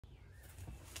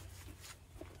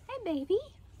baby.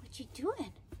 What you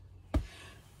doing?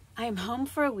 I am home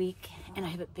for a week and I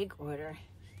have a big order.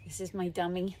 This is my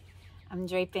dummy. I'm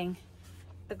draping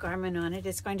the garment on it.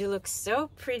 It's going to look so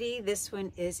pretty. This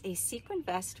one is a sequin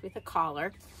vest with a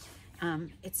collar.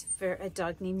 It's for a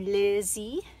dog named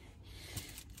Lizzie.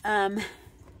 I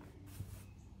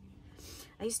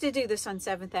used to do this on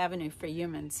 7th Avenue for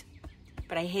humans,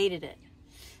 but I hated it.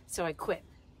 So I quit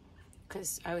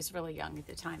because I was really young at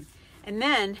the time. And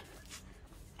then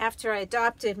after I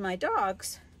adopted my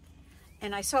dogs,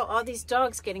 and I saw all these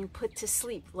dogs getting put to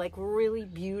sleep, like really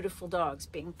beautiful dogs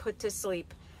being put to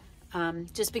sleep,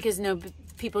 just because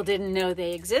people didn't know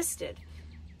they existed.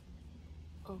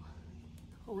 Oh,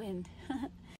 wind.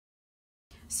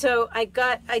 So I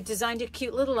designed a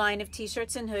cute little line of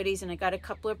t-shirts and hoodies, and I got a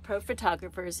couple of pro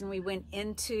photographers, and we went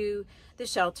into the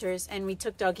shelters and we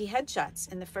took doggy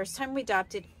headshots. And the first time we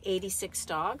adopted 86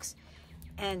 dogs,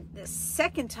 and the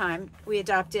second time we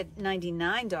adopted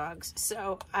 99 dogs.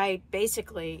 So I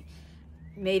basically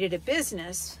made it a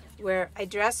business where I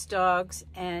dressed dogs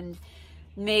and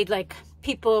made like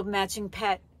people matching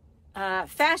pet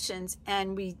fashions,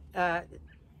 and we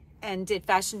and did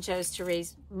fashion shows to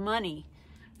raise money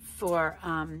for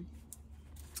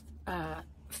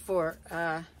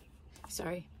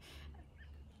sorry,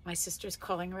 my sister's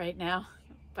calling right now,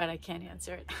 but I can't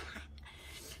answer it.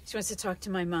 She wants to talk to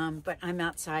my mom, but I'm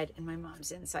outside and my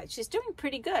mom's inside. She's doing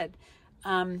pretty good.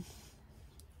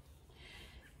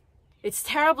 It's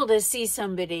terrible to see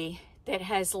somebody that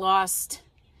has lost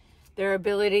their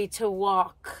ability to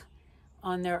walk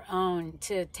on their own,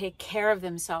 to take care of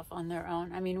themselves on their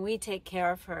own. I mean, we take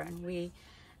care of her and we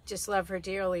just love her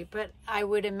dearly, but I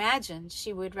would imagine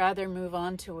she would rather move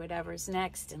on to whatever's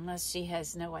next, unless she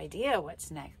has no idea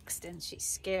what's next and she's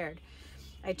scared.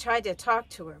 I tried to talk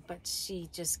to her, but she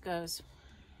just goes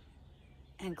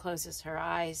and closes her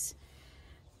eyes.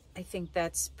 I think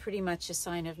that's pretty much a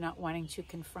sign of not wanting to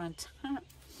confront.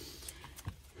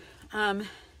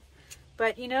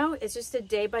 But you know, it's just a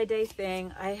day-by-day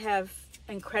thing. I have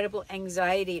incredible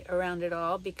anxiety around it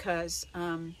all because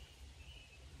I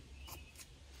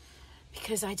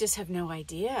just have no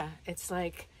idea. It's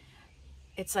like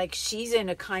she's in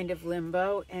a kind of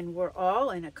limbo and we're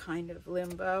all in a kind of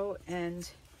limbo, and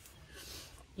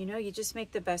you know, you just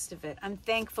make the best of it. I'm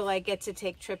thankful I get to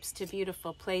take trips to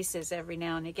beautiful places every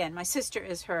now and again. My sister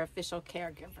is her official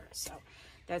caregiver, so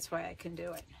that's why I can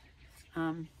do it.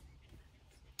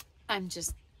 I'm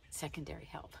just secondary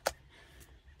help.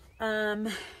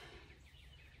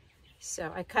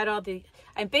 So I cut all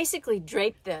I basically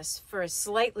draped this for a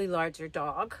slightly larger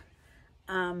dog.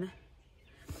 And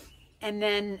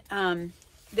then I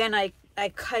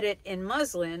cut it in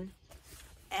muslin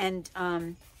and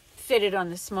fit it on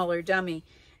the smaller dummy.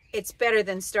 It's better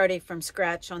than starting from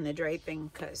scratch on the draping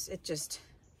because it just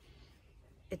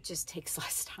takes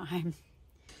less time.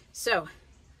 So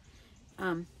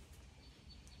I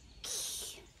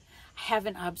have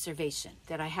an observation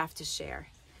that I have to share,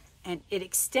 and it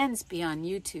extends beyond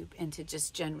YouTube into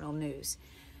just general news.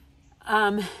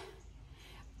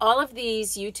 All of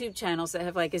these YouTube channels that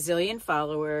have like a zillion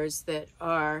followers, that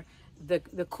are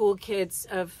the cool kids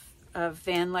of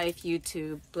Vanlife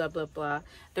YouTube, blah, blah, blah.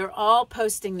 They're all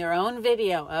posting their own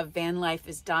video of Vanlife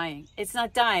is dying. It's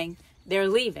not dying, they're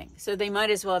leaving. So they might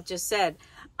as well have just said,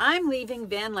 I'm leaving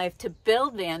Vanlife to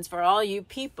build vans for all you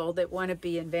people that want to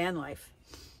be in Vanlife.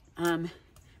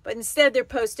 But instead they're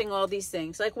posting all these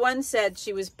things. Like one said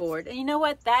she was bored. And you know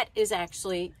what? That is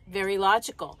actually very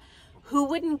logical. Who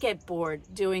wouldn't get bored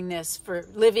doing this, for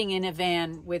living in a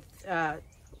van with,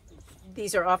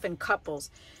 these are often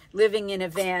couples, living in a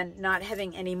van, not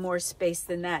having any more space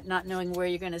than that, not knowing where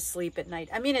you're going to sleep at night.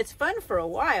 I mean, it's fun for a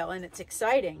while and it's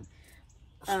exciting.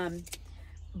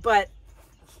 But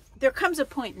there comes a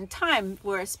point in time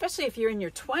where, especially if you're in your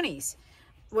 20s,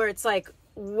 where it's like,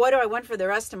 what do I want for the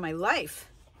rest of my life?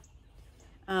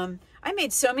 I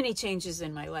made so many changes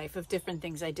in my life of different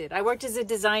things I did. I worked as a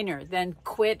designer, then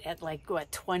quit at like, what,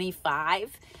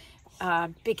 25?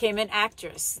 Became an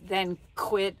actress, then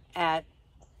quit at,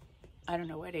 I don't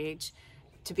know what age,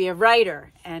 to be a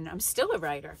writer. And I'm still a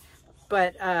writer.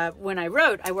 But when I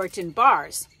wrote, I worked in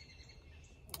bars.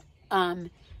 And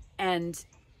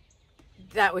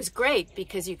that was great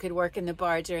because you could work in the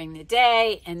bar during the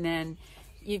day, and then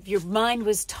your mind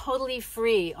was totally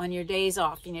free on your days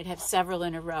off, and you'd have several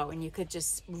in a row and you could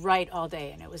just write all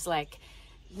day, and it was like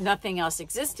nothing else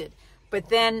existed. But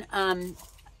then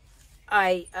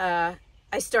I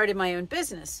started my own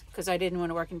business because I didn't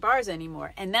want to work in bars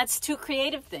anymore, and that's two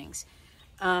creative things.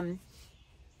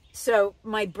 So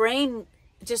my brain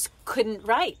just couldn't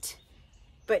write.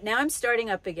 But now I'm starting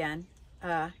up again.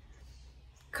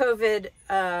 COVID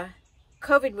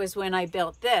was when I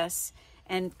built this,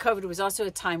 and COVID was also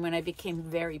a time when I became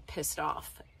very pissed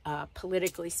off,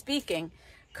 politically speaking.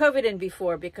 COVID and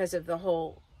before, because of the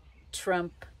whole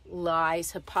Trump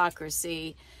lies,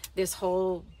 hypocrisy, this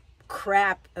whole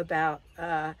crap about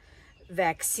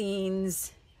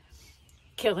vaccines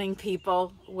killing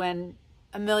people, when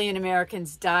 1 million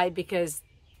Americans died because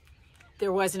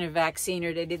there wasn't a vaccine,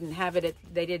 or they didn't have it,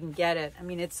 they didn't get it. I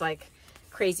mean, it's like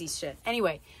crazy shit.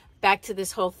 Anyway, back to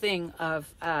this whole thing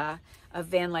of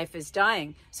Vanlife is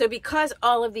dying. So because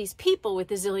all of these people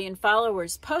with a zillion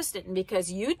followers post it, and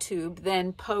because YouTube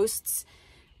then posts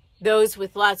those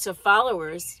with lots of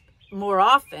followers more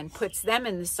often, puts them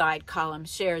in the side column,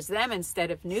 shares them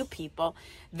instead of new people,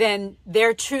 then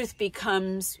their truth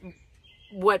becomes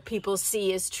what people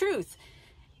see as truth.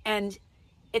 And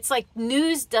it's like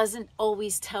news doesn't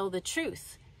always tell the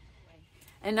truth.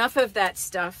 Enough of that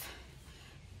stuff.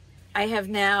 I have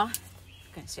now,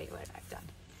 I'm going to show you what I've done.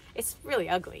 It's really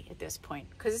ugly at this point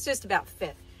because it's just about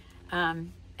fit.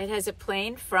 It has a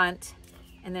plain front,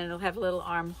 and then it'll have little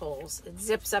armholes. It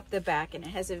zips up the back, and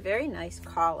it has a very nice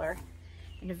collar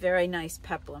and a very nice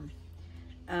peplum.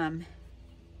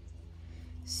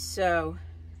 So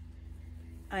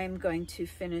I'm going to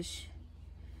finish.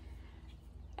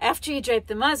 After you drape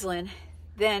the muslin,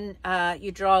 then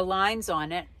you draw lines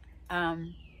on it,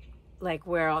 like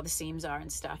where all the seams are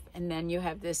and stuff. And then you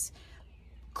have this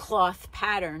cloth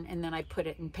pattern, and then I put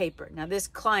it in paper. Now this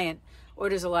client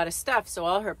orders a lot of stuff, so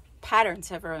all her patterns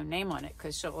have her own name on it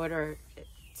because she'll order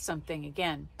something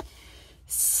again.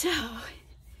 So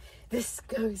this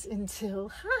goes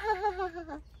until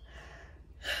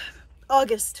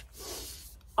August.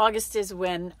 August is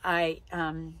when I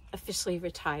officially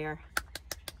retire.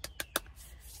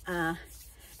 And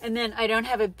then I don't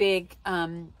have a big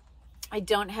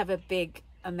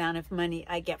amount of money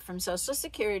I get from Social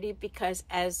Security because,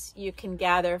 as you can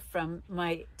gather from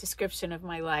my description of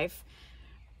my life,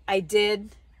 I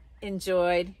did,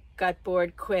 enjoyed, got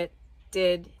bored, quit,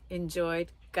 did, enjoyed,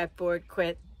 got bored,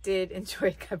 quit, did,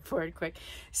 enjoyed, got bored, quit.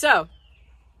 So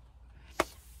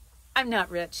I'm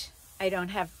not rich. I don't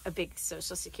have a big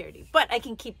Social Security, but I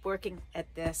can keep working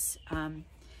at this.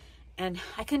 And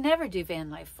I could never do van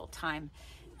life full time.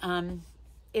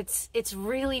 It's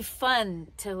really fun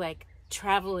to like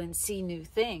travel and see new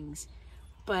things,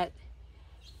 but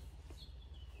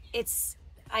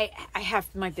I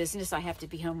have my business. I have to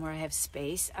be home where I have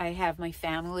space. I have my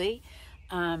family.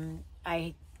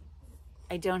 I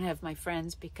don't have my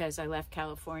friends because I left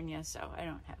California, so I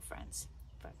don't have friends,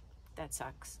 but that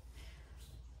sucks.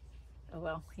 Oh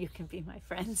well, you can be my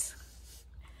friends.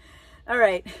 All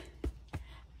right,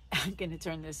 I'm gonna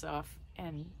turn this off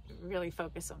and really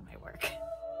focus on my work.